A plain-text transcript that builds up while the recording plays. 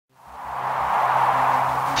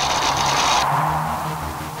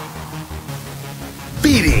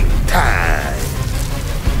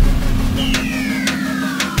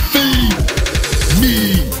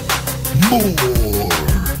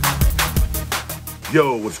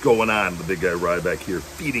Yo, what's going on? The big guy Ryback here,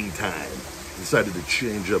 feeding time. Decided to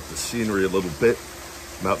change up the scenery a little bit.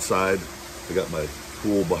 I'm outside. I got my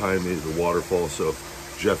pool behind me, the waterfall, so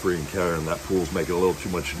Jeffrey and Karen, that pool's making a little too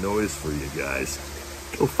much noise for you guys.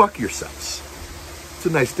 Go fuck yourselves. It's a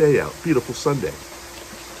nice day out, beautiful Sunday.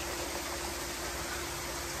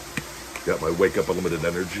 Got my Wake Up Unlimited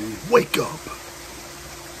Energy. Wake up!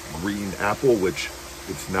 Green apple, which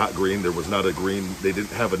it's not green. There was not a green. They didn't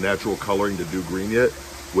have a natural coloring to do green yet,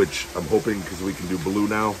 which I'm hoping, because we can do blue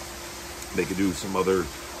now, they could do some other,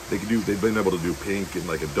 they've been able to do pink and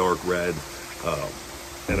like a dark red.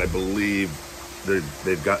 And I believe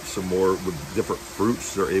they've got some more with different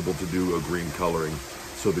fruits. They're able to do a green coloring.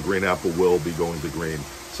 So the green apple will be going to green.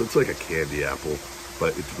 So it's like a candy apple,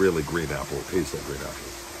 but it's really green apple. It tastes like green apple.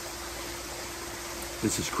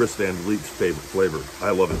 This is Chris Van Vliet's favorite flavor. I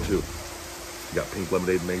love it too. You got pink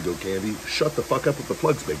lemonade, mango candy. Shut the fuck up with the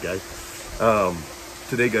plugs, big guy.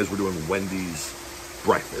 Today, guys, we're doing Wendy's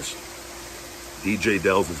breakfast. DJ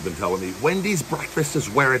Dells has been telling me, Wendy's breakfast is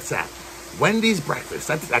where it's at. Wendy's breakfast.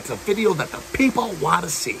 That's a video that the people want to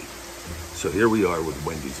see. So here we are with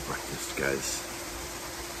Wendy's breakfast, guys.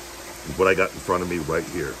 What I got in front of me right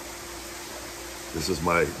here. This is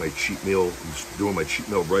my cheat meal. I'm doing my cheat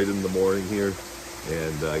meal right in the morning here.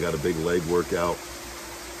 And I got a big leg workout.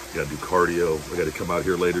 Got to do cardio. I got to come out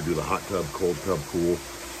here later, do the hot tub, cold tub, pool,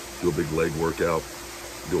 do a big leg workout,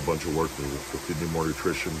 do a bunch of work for feeding me more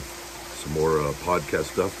nutrition, some more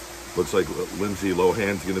podcast stuff. Looks like Lindsay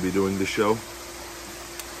Lohan's going to be doing the show,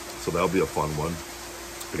 so that'll be a fun one.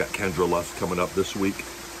 I got Kendra Lust coming up this week.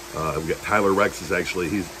 We got Tyler Rex is actually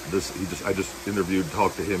I just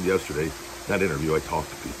talked to him yesterday. Not interview, I talked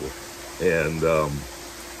to people, and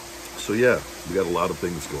so yeah, we got a lot of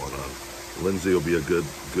things going on. Lindsay will be a good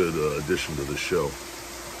addition to the show.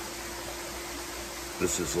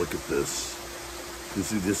 Look at this.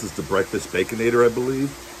 This is the breakfast Baconator, I believe.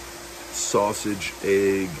 Sausage,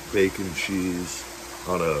 egg, bacon, cheese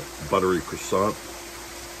on a buttery croissant.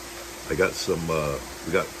 I got some,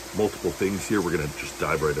 we got multiple things here. We're gonna just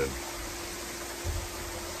dive right in.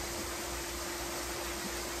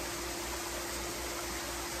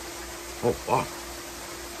 Oh, fuck.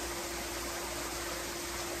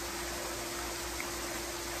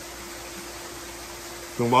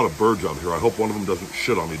 A lot of birds out here. I hope one of them doesn't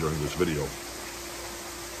shit on me during this video.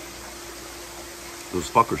 Those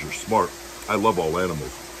fuckers are smart. I love all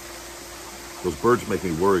animals. Those birds make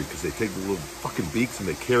me worried because they take the little fucking beaks and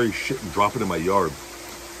they carry shit and drop it in my yard.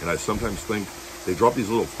 And I sometimes think they drop these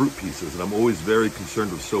little fruit pieces, and I'm always very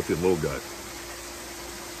concerned with Sophie and little guy.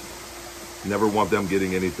 Never want them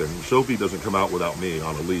getting anything. Sophie doesn't come out without me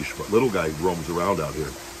on a leash, but little guy roams around out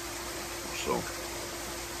here. So.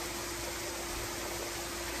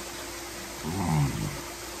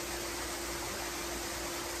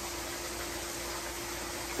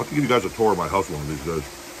 I have to give you guys a tour of my house one of these days.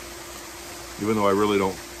 Even though I really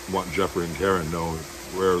don't want Jeffrey and Karen knowing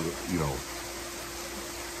where,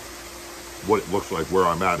 what it looks like, where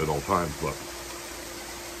I'm at all times, but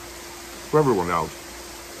for everyone else.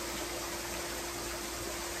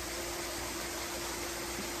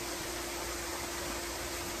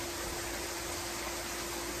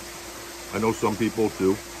 I know some people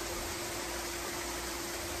too.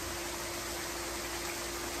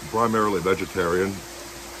 Primarily vegetarian.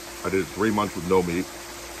 I did 3 months with no meat,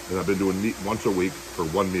 and I've been doing meat once a week for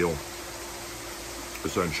one meal,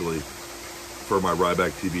 essentially, for my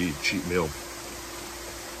Ryback TV cheat meal,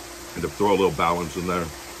 and to throw a little balance in there.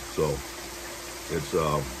 So it's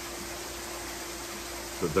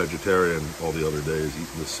the vegetarian all the other days,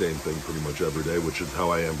 eating the same thing pretty much every day, which is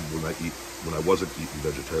how I am when I wasn't eating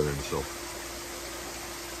vegetarian. So.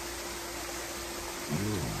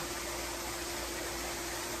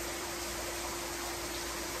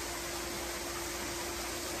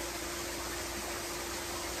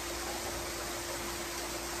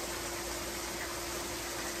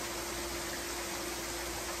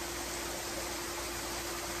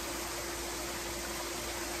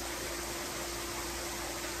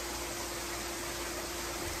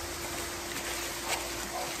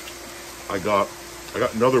 I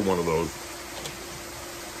got another one of those,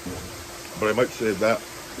 but I might save that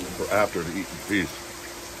for after to eat in peace.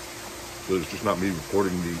 So it's just not me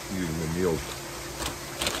recording me eating the meals.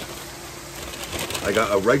 I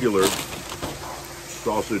got a regular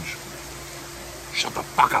sausage. Shut the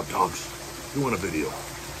fuck up, dogs. Doing a video.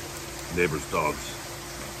 Neighbor's dogs.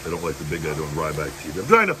 They don't like the big guy doing Ryback TV. I'm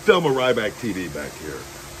trying to film a Ryback TV back here.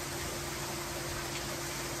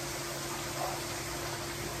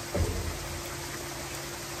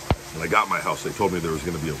 When I got my house, they told me there was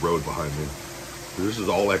going to be a road behind me. This is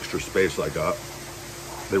all extra space I got.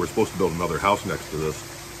 They were supposed to build another house next to this.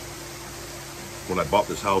 When I bought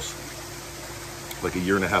this house, like a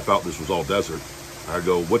year and a half out, this was all desert. I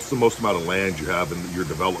go, what's the most amount of land you have in your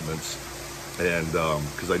developments? And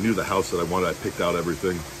because I knew the house that I wanted, I picked out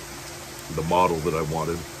everything, the model that I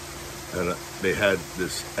wanted. And they had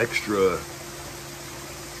this extra,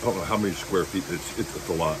 I don't know how many square feet, it's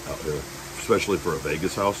a lot out here, especially for a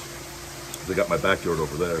Vegas house. They got my backyard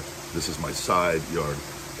over there. This is my side yard.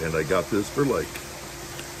 And I got this for like,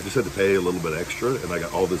 I just had to pay a little bit extra, and I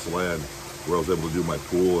got all this land where I was able to do my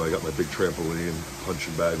pool. I got my big trampoline,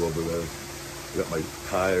 punching bag over there. I got my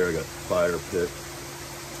tire, I got fire pit,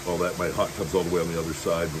 all that. My hot tub's all the way on the other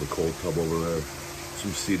side with a cold tub over there.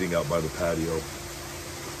 Some seating out by the patio.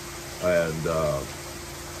 And I'm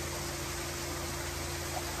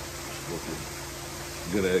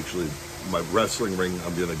gonna actually, my wrestling ring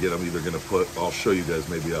I'm either gonna put, I'll show you guys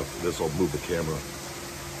maybe after this, I'll move the camera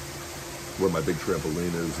where my big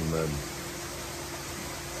trampoline is, and then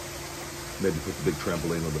maybe put the big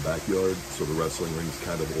trampoline on the backyard so the wrestling ring's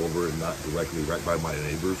kind of over and not directly right by my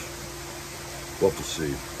neighbors. We'll have to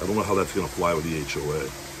see. I don't know how that's gonna fly with the HOA.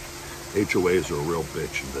 HOAs are a real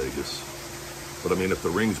bitch in Vegas. But I mean, if the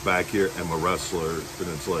ring's back here and I'm a wrestler, then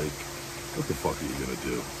it's like, what the fuck are you gonna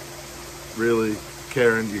do? Really?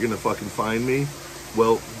 Karen, you're gonna fucking find me?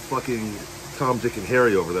 Well, fucking Tom, Dick, and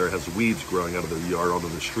Harry over there has weeds growing out of their yard onto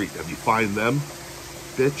the street. Have you find them,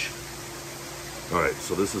 bitch? All right,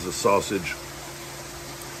 so this is a sausage,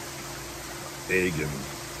 egg, and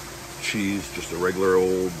cheese, just a regular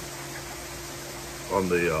old, on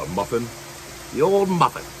the muffin. The old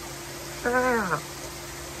muffin.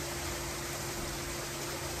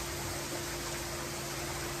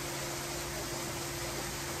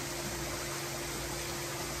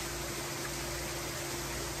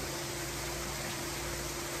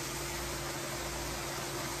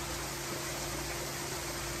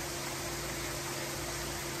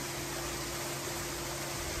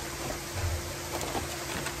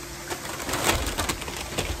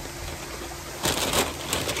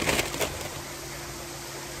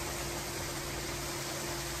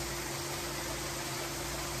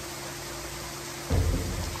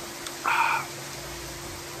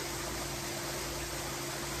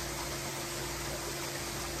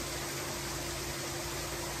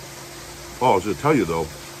 Oh, I was going to tell you though,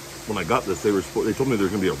 when I got this, they told me there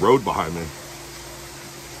was going to be a road behind me,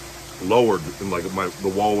 lowered, and like the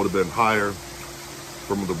wall would have been higher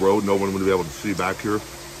from the road. No one would be able to see back here.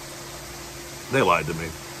 They lied to me,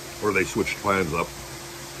 or they switched plans up,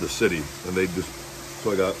 the city, and they just.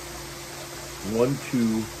 So I got 1,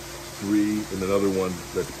 2, 3, and another one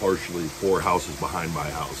that's partially 4 houses behind my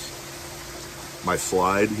house. My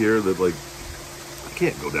slide here that like I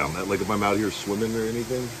can't go down that. Like if I'm out here swimming or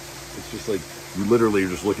anything. It's just like, you literally are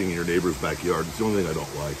just looking in your neighbor's backyard. It's the only thing I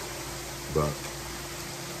don't like. But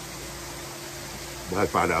when I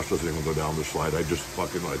find out I wasn't even go down the slide, I just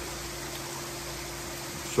fucking like,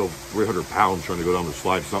 so 300 pounds trying to go down the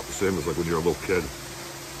slide. It's not the same as like when you're a little kid.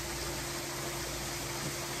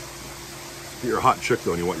 If you're a hot chick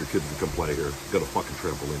though and you want your kids to come play here, you got a fucking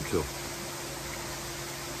trampoline too.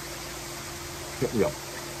 Hit me up.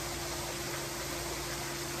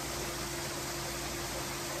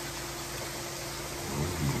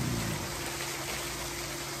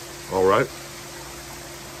 All right.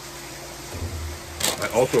 I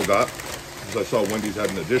also got, because I saw Wendy's had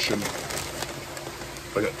an addition,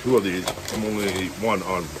 I got 2 of these. I'm only going to eat 1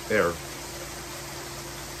 on air.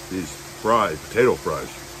 These fries, potato fries.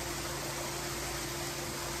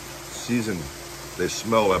 Seasoned. They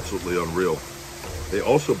smell absolutely unreal. They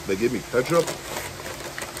gave me ketchup.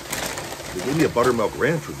 They gave me a buttermilk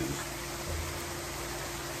ranch with these.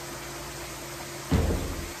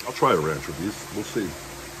 I'll try a ranch with these. We'll see.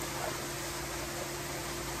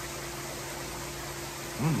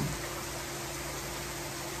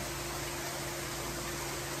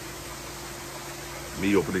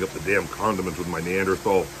 Me opening up the damn condiments with my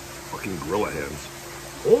Neanderthal fucking gorilla hands.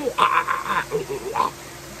 Oh,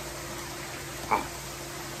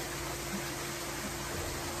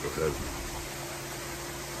 Okay.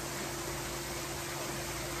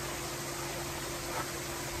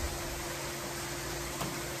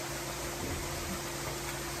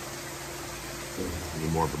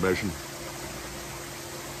 Need more information?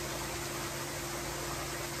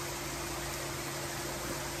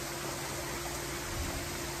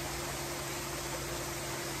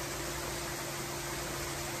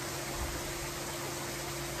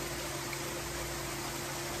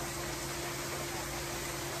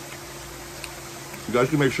 You guys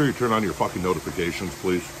can make sure you turn on your fucking notifications,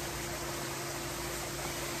 please.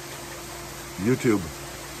 YouTube.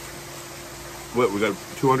 what, we got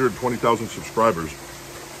 220,000 subscribers.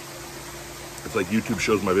 It's like YouTube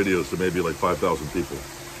shows my videos to maybe like 5,000 people.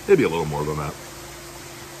 Maybe a little more than that.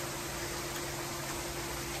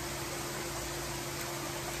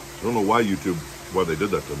 I don't know why they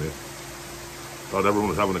did that to me. Thought everyone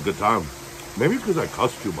was having a good time. Maybe because I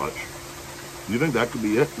cuss too much. Do you think that could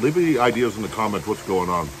be it? Leave me ideas in the comments what's going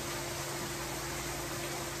on.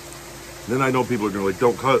 Then I know people are going to like,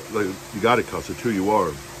 don't cuss, like, you got to cuss, it's who you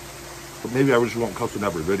are. But maybe I just won't cuss in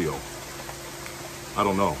every video. I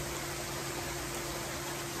don't know.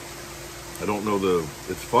 I don't know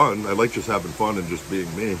it's fun. I like just having fun and just being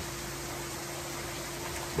me.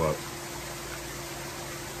 But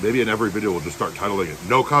maybe in every video we'll just start titling it,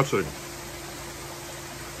 no cussing.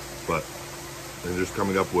 But they're just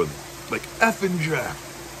coming up with like effing Jack.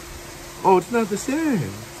 Oh, it's not the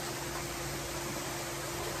same.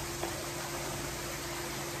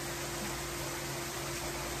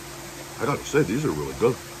 I gotta say, these are really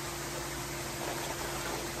good.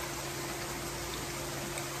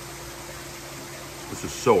 This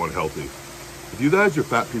is so unhealthy. If you guys are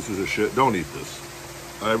fat pieces of shit, don't eat this.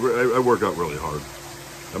 I work out really hard.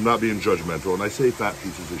 I'm not being judgmental, and I say fat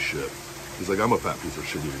pieces of shit. It's like I'm a fat piece of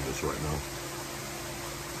shit eating this right now.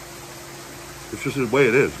 It's just the way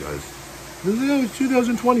it is, guys. It's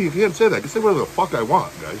 2020, you can't say that. I can say whatever the fuck I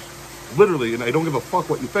want, guys. Literally, and I don't give a fuck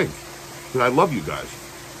what you think. Because I love you guys.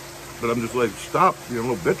 But I'm just like, stop being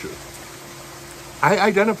little bitches. I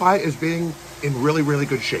identify as being in really, really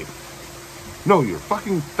good shape. No, you're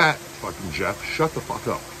fucking fat, fucking Jeff. Shut the fuck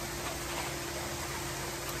up.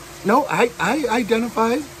 No, I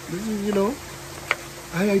identify, you know,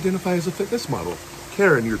 I identify as a fitness model.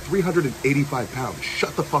 Karen, you're 385 pounds.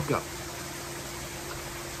 Shut the fuck up.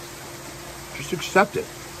 Just accept it.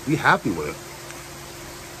 Be happy with it.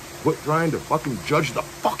 Quit trying to fucking judge the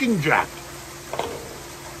fucking jacked.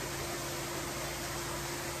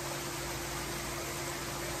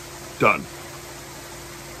 Done.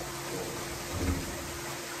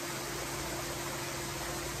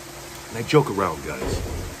 And I joke around, guys.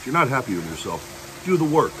 If you're not happy with yourself, do the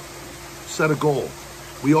work. Set a goal.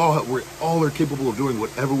 We all are capable of doing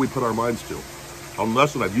whatever we put our minds to.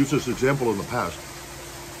 Unless, and I've used this example in the past,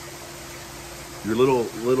 your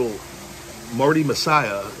little Marty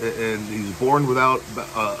Messiah, and he's born without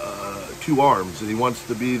 2 arms, and he wants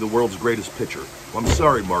to be the world's greatest pitcher. Well, I'm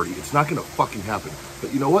sorry, Marty, it's not going to fucking happen.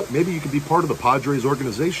 But you know what? Maybe you could be part of the Padres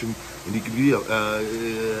organization, and you could be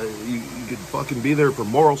you could fucking be there for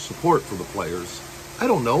moral support for the players. I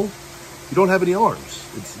don't know. You don't have any arms.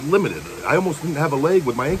 It's limited. I almost didn't have a leg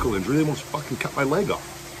with my ankle injury. They almost fucking cut my leg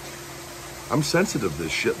off. I'm sensitive to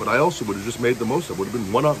this shit, but I also would have just made the most of it. Would have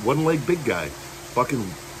been one leg big guy. Fucking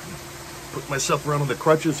put myself around on the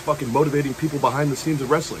crutches, fucking motivating people behind the scenes of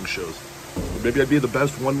wrestling shows. Maybe I'd be the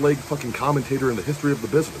best one-leg fucking commentator in the history of the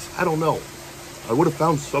business. I don't know. I would have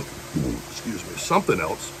found something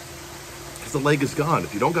else. Because the leg is gone.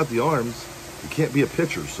 If you don't got the arms, you can't be a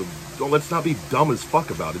pitcher. So let's not be dumb as fuck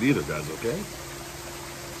about it either, guys, okay?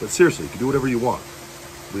 But seriously, you can do whatever you want.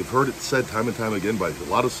 We've heard it said time and time again by a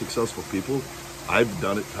lot of successful people. I've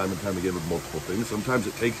done it time and time again with multiple things. Sometimes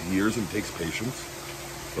it takes years and takes patience.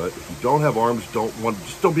 But if you don't have arms,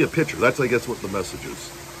 just don't be a pitcher. That's, I guess, what the message is.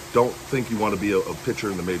 Don't think you want to be a pitcher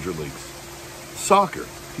in the major leagues. Soccer.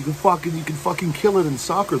 You can fucking kill it in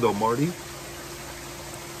soccer, though, Marty.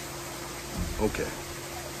 Okay.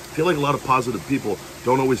 I feel like a lot of positive people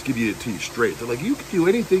don't always give you it to you straight. They're like, you can do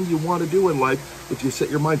anything you want to do in life if you set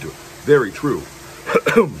your mind to it. Very true.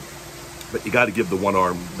 But you got to give the one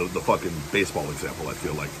arm, the fucking baseball example, I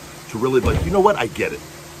feel like. To really, like, you know what? I get it.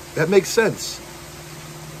 That makes sense.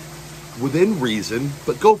 Within reason,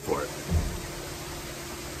 but go for it.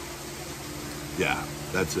 Yeah,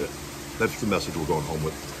 that's it. That's the message we're going home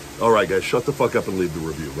with. All right, guys, shut the fuck up and leave the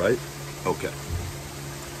review, right? Okay.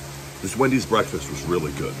 This Wendy's breakfast was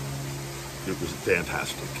really good. It was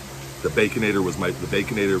fantastic. The Baconator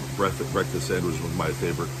breakfast sandwich was my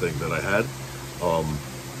favorite thing that I had.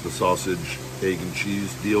 The sausage, egg, and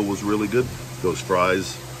cheese deal was really good. Those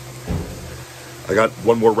fries. I got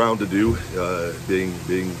one more round to do,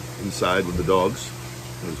 being inside with the dogs.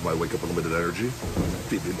 It was my Wake Up Unlimited Energy.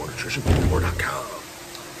 Feed me more nutrition, feedmemore.com.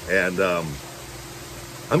 And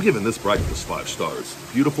I'm giving this breakfast 5 stars.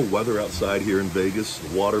 Beautiful weather outside here in Vegas.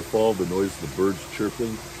 The waterfall, the noise of the birds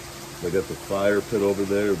chirping. I got the fire pit over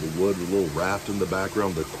there, the wood, the little raft in the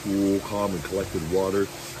background, the cool, calm, and collected water.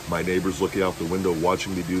 My neighbors looking out the window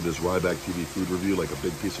watching me do this Ryback TV food review like a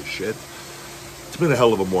big piece of shit. It's been a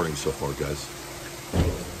hell of a morning so far, guys.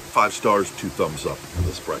 5 stars, 2 thumbs up for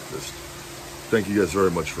this breakfast. Thank you guys very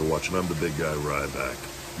much for watching. I'm the big guy, Ryback.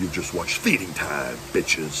 You've just watched Feeding Time,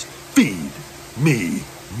 bitches. Feed. me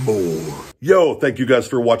more. Yo, thank you guys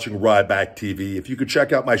for watching Ryback TV. If you could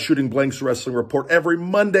check out my Shooting Blanks Wrestling Report every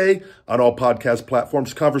Monday on all podcast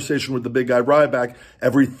platforms, Conversation with the Big Guy Ryback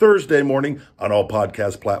every Thursday morning on all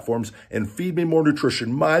podcast platforms, and Feed Me More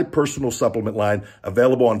Nutrition, my personal supplement line,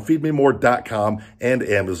 available on feedmemore.com and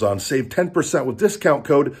Amazon. Save 10% with discount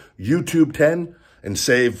code YouTube10 and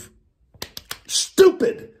save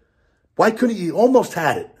stupid. Why couldn't you? Almost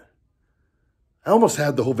had it. I almost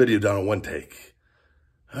had the whole video done in one take.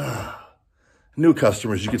 New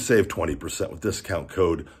customers, you can save 20% with discount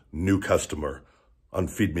code NEWCUSTOMER on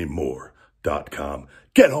feedmemore.com.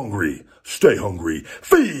 Get hungry, stay hungry,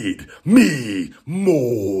 feed me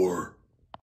more.